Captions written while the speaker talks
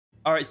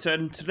Alright, so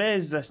in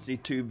today's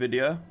SC2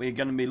 video, we're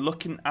going to be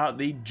looking at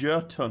the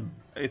Jotunn,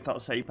 if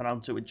that's how you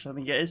pronounce it, which I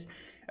think it is.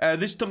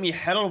 This took me a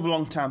hell of a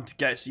long time to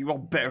get, so you all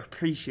better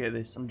appreciate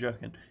this, I'm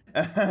joking.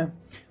 But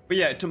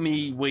yeah, it took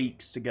me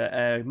weeks to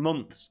get,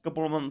 months,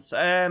 couple of months.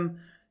 The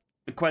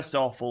quest's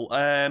awful.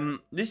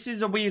 This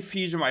is a weird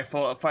fusion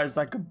rifle that fires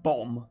like a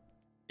bomb,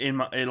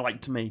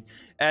 like to me.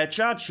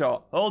 Charge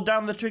shot. Hold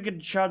down the trigger to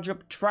charge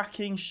up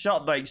tracking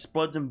shot that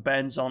explodes and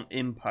bends on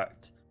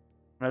impact.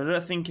 I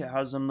don't think it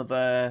has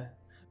another...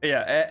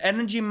 Yeah,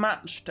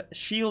 energy-matched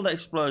shield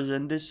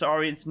explosion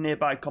disorients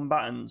nearby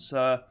combatants.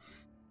 Isn't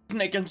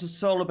it against a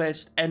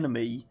solar-based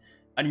enemy,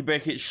 and you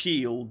break its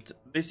shield,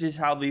 this is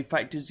how the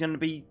effect is going to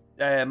be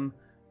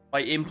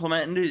like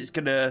implemented. It's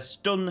going to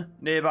stun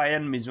nearby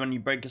enemies when you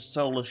break a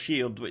solar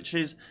shield, which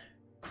is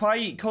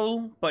quite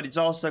cool, but it's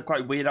also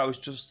quite weird how it's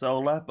just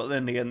solar, but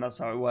then again, that's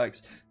how it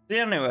works. So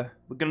anyway,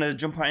 we're going to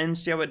jump right in and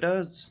see how it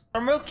does.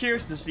 I'm real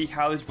curious to see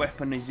how this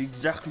weapon is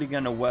exactly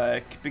going to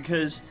work,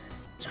 because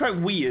it's quite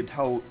weird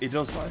how it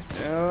does work.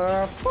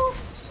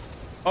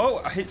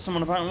 Oh, I hit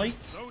someone apparently.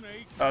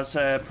 That's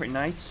pretty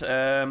nice.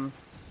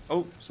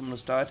 Oh, someone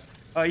has died.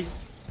 Hi.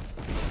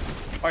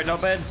 Alright, no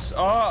beds.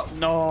 Oh,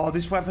 no,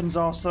 this weapon's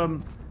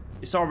awesome.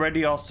 It's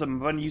already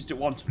awesome. I've only used it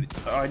once,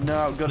 but I know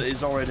how good it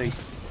is already.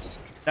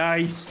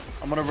 Nice.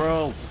 I'm on a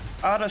roll.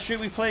 Ah, don't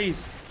shoot me,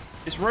 please.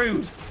 It's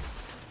rude.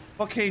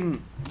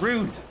 Fucking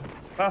rude.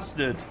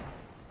 Bastard.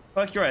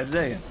 Fuck your head.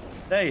 There you.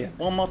 There you.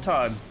 One more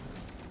time.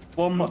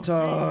 One more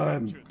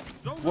time.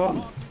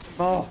 One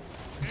more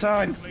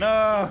time.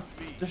 No.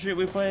 Just shoot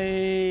me,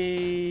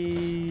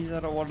 please. I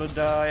don't want to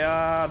die.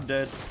 Ah, I'm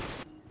dead.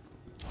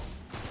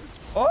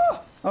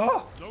 Oh.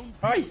 Oh.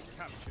 Hi.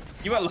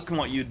 You weren't looking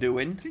what you're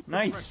doing.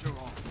 Nice.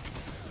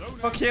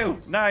 Fuck you.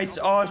 Nice.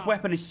 Oh, this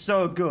weapon is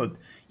so good.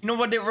 You know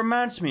what it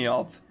reminds me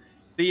of?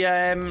 The,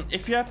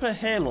 if you ever play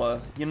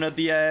Halo, you know,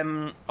 the,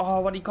 oh,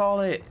 what do you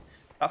call it?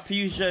 That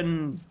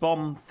fusion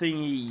bomb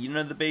thingy, you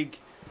know, the big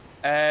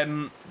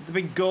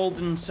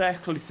golden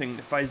circle thing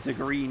that fires the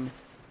green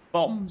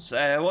bombs.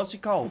 What's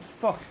it called?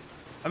 Fuck.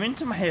 I'm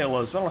into my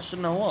Halo as well, I should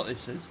know what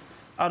this is.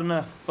 I don't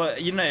know,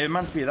 but, you know, it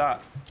reminds me of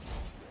that.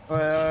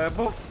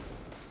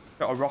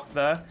 Got a rock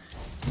there.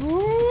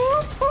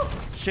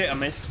 Shit, I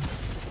missed.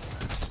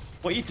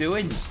 What are you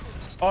doing?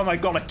 Oh my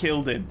god, I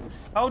killed him.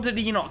 How did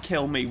he not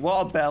kill me?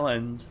 What a bell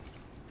end.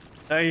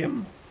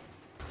 Damn.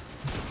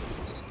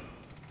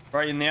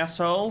 Right in the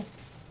asshole.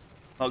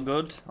 Not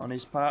good on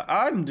his part.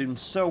 I'm doing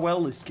so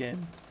well this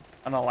game.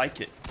 And I like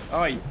it.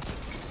 Oi.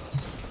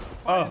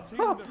 Oh.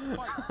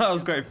 That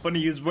was quite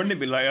funny. He was running at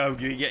me like, oh,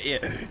 you get here.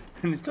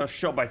 And he's got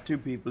shot by two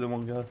people in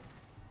one go.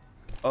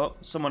 Oh,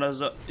 someone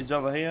else is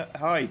over here.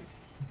 Hi.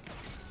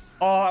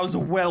 Oh, that was a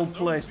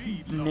well-placed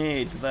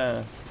nade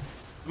there.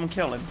 Someone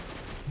kill him.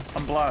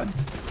 I'm blind.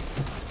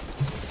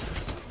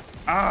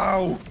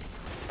 Ow!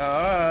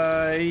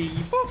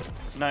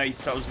 Nice,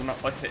 that was an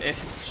epic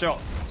shot.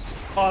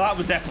 Oh, that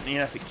was definitely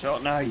an epic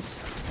shot. Nice.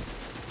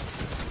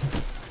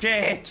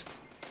 Shit!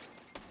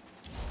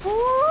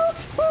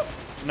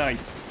 Nice.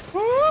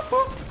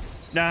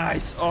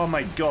 Nice. Oh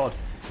my god.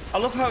 I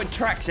love how it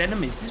tracks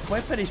enemies. This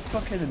weapon is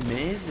fucking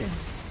amazing.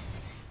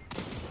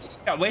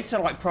 Can't wait to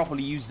like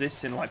properly use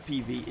this in like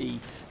PvE.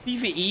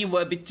 PvE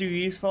won't be too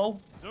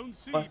useful.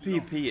 But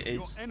PvP it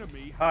is.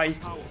 Hi.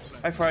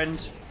 Hi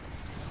friends.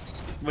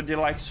 Would you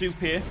like soup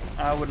here?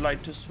 I would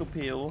like to soup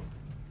here.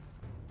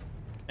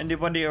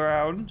 Anybody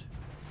around?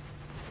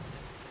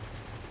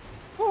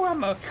 Oh,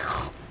 ammo.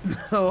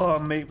 Oh, I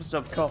made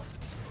myself cough.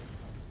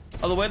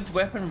 Oh, the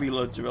weapon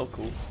reloads are real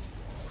cool.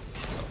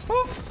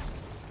 Oof.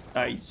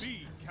 Nice.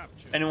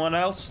 Anyone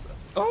else?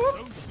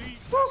 Oh.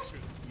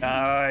 Oof.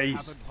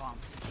 Nice.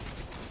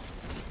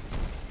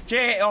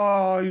 Shit.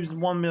 Oh, he was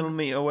 1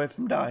 millimeter away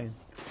from dying.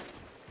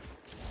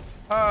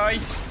 Hi.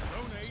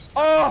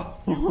 Oh!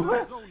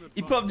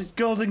 He popped his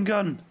golden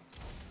gun.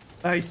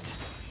 Nice.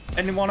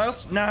 Anyone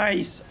else?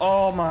 Nice.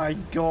 Oh my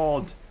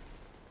god.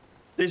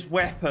 This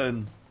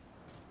weapon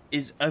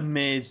is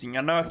amazing.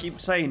 I know I keep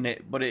saying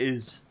it, but it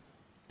is.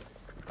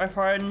 Hi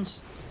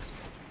friends.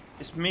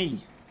 It's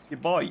me. It's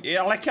your boy.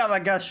 Yeah, I like how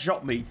that guy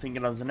shot me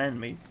thinking I was an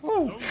enemy.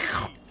 Oh.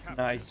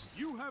 Nice.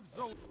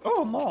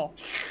 Oh, more.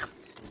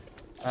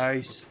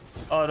 Nice.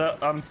 Oh, no,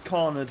 I'm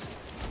cornered.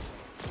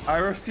 I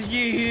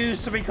refuse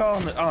to be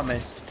cornered. Oh, I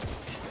missed.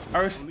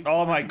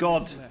 Oh my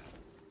god.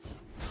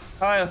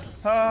 Hi.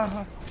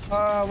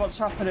 What's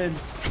happening?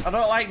 I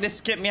don't like this.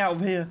 Get me out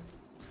of here.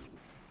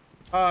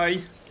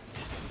 Hi.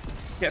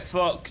 Get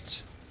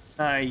fucked.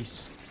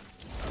 Nice.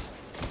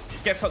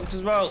 Get fucked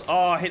as well.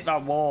 Oh, I hit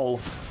that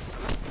wall.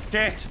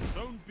 Shit.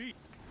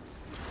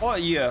 What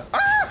are you?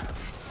 Ah!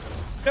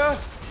 No.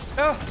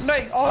 No.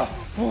 No.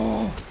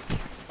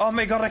 Oh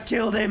my god, I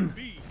killed him.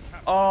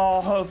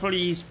 Oh, hopefully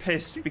he's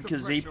pissed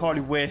because he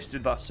probably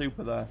wasted that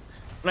super there.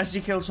 Unless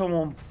he killed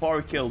someone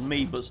before he killed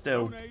me, but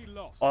still.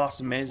 Oh, that's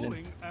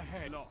amazing.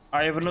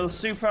 I have another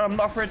super. I'm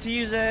not afraid to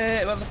use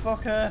it,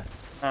 motherfucker.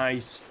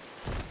 Nice.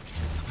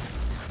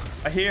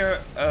 I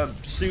hear a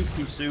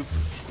soupy soup.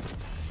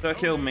 Don't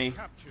kill me.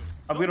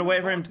 I'm gonna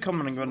wait for him to come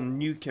and I'm gonna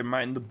nuke him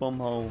right in the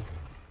bumhole.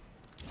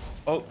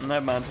 Oh,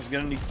 never mind. I'm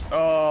gonna nuke.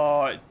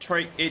 Oh,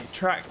 it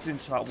tracked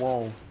into that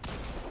wall.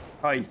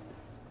 Hi.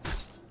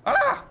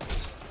 Ah!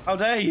 How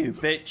dare you,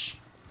 bitch?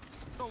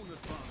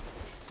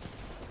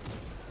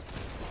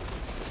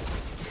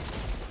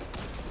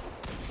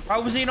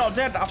 How was he not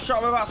dead? I've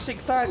shot him about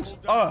 6 times.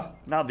 Oh,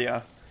 now they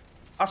are.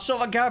 I shot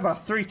that guy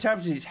about 3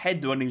 times in his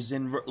head when he was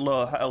in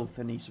low health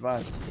and he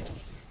survived.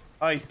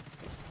 Hi.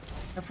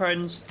 Hi,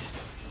 friends.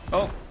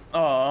 Oh,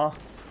 aw.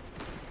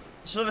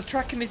 So the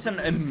tracking isn't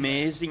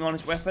amazing on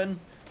his weapon.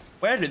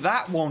 Where did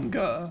that one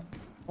go?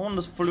 One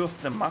just flew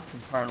off the map,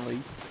 apparently.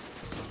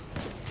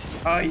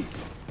 Hi.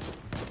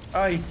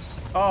 Hi.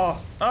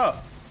 Oh,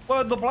 oh.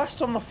 Well, the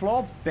blast on the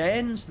floor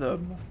burns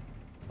them.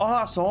 Oh,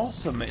 that's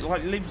awesome. It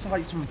like leaves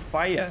like some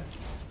fire.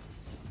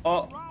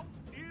 Oh.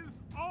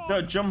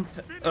 Don't jump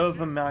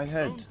over my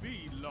head.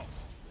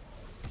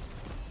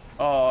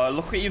 Oh,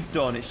 look what you've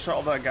done. It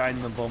shot that guy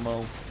in the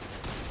bumhole.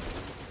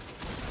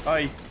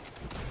 Hi.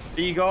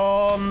 Be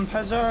gone,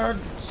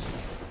 peasants.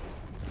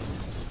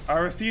 I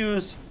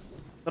refuse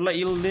to let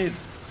you live.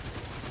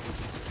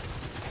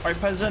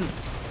 Alright, peasant.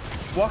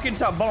 Walk into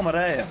that bomb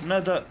there.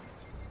 No,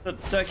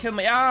 don't kill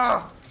me.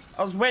 Ah!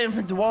 I was waiting for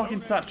him to walk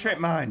into that trip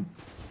mine.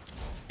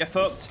 Get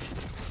fucked.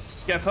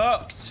 Get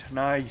fucked.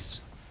 Nice.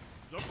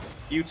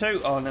 You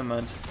too? Oh, never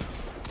mind.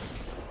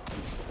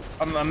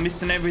 I'm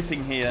missing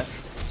everything here.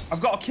 I've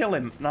got to kill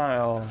him.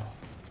 No.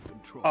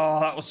 Oh,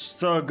 that was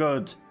so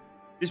good.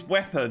 This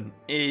weapon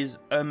is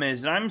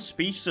amazing. I'm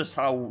speechless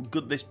how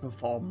good this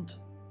performed.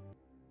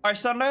 Alright,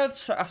 so I know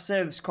I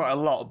say this quite a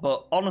lot,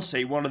 but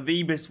honestly, one of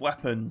the best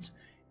weapons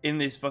in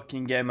this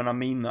fucking game, and I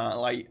mean that.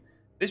 Like,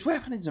 this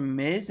weapon is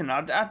amazing.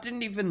 I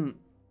didn't even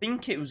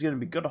think it was going to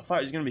be good. I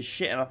thought it was going to be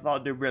shit, and I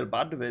thought I'd do real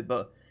bad with it,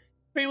 but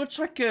pretty much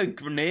like a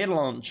grenade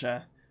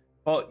launcher,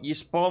 but you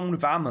spawn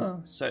with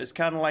ammo, so it's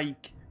kind of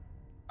like,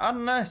 I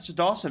don't know, it's just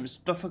awesome. It's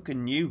a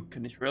fucking nuke,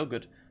 and it's real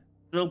good.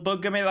 Still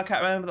bugging me, I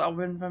can't remember that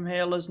one from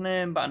Halo's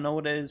name, but I know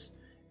it is.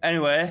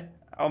 Anyway,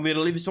 I'm going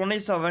to leave this one here,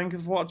 so thank you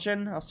for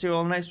watching. I'll see you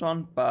on the next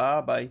one.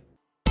 Bye-bye.